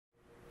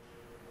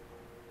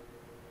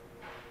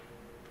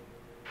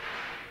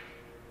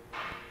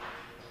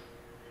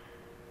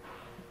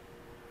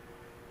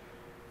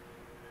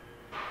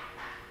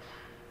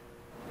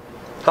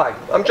Hi,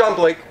 I'm John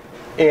Blake,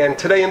 and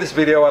today in this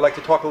video I'd like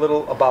to talk a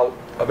little about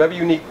a very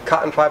unique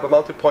cotton fiber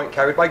mounted point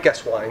carried by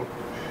Gesswein,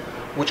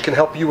 which can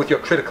help you with your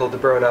critical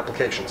deburring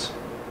applications.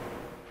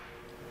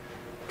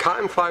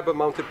 Cotton fiber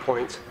mounted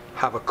points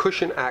have a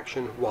cushion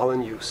action while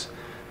in use,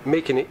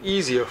 making it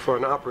easier for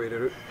an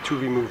operator to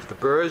remove the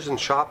burrs and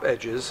sharp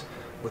edges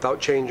without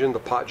changing the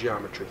pot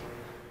geometry.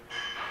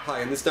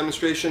 Hi, in this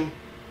demonstration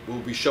we'll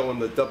be showing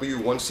the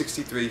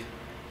W163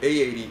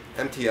 A80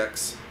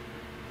 MTX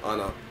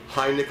on a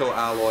high nickel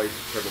alloy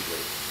turbine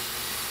blade.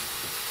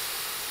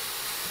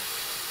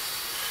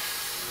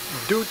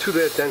 Due to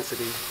their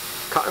density,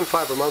 cotton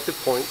fiber mounted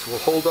points will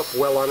hold up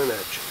well on an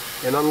edge,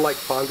 and unlike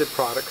bonded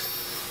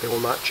products, they will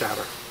not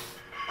chatter.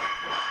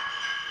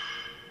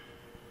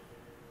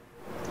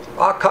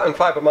 Our cotton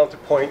fiber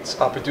mounted points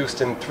are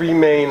produced in three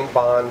main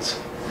bonds: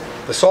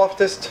 the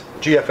softest,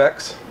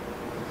 GFX,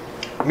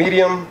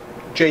 medium,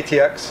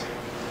 JTX,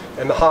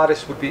 and the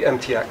hardest would be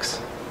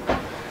MTX.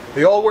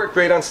 They all work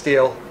great on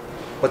steel,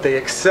 but they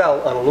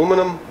excel on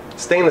aluminum,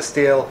 stainless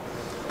steel,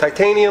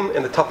 titanium,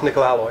 and the tough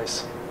nickel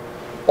alloys.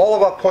 All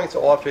of our points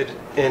are offered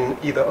in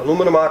either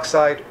aluminum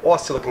oxide or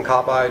silicon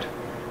carbide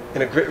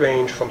in a grit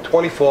range from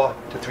 24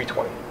 to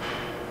 320.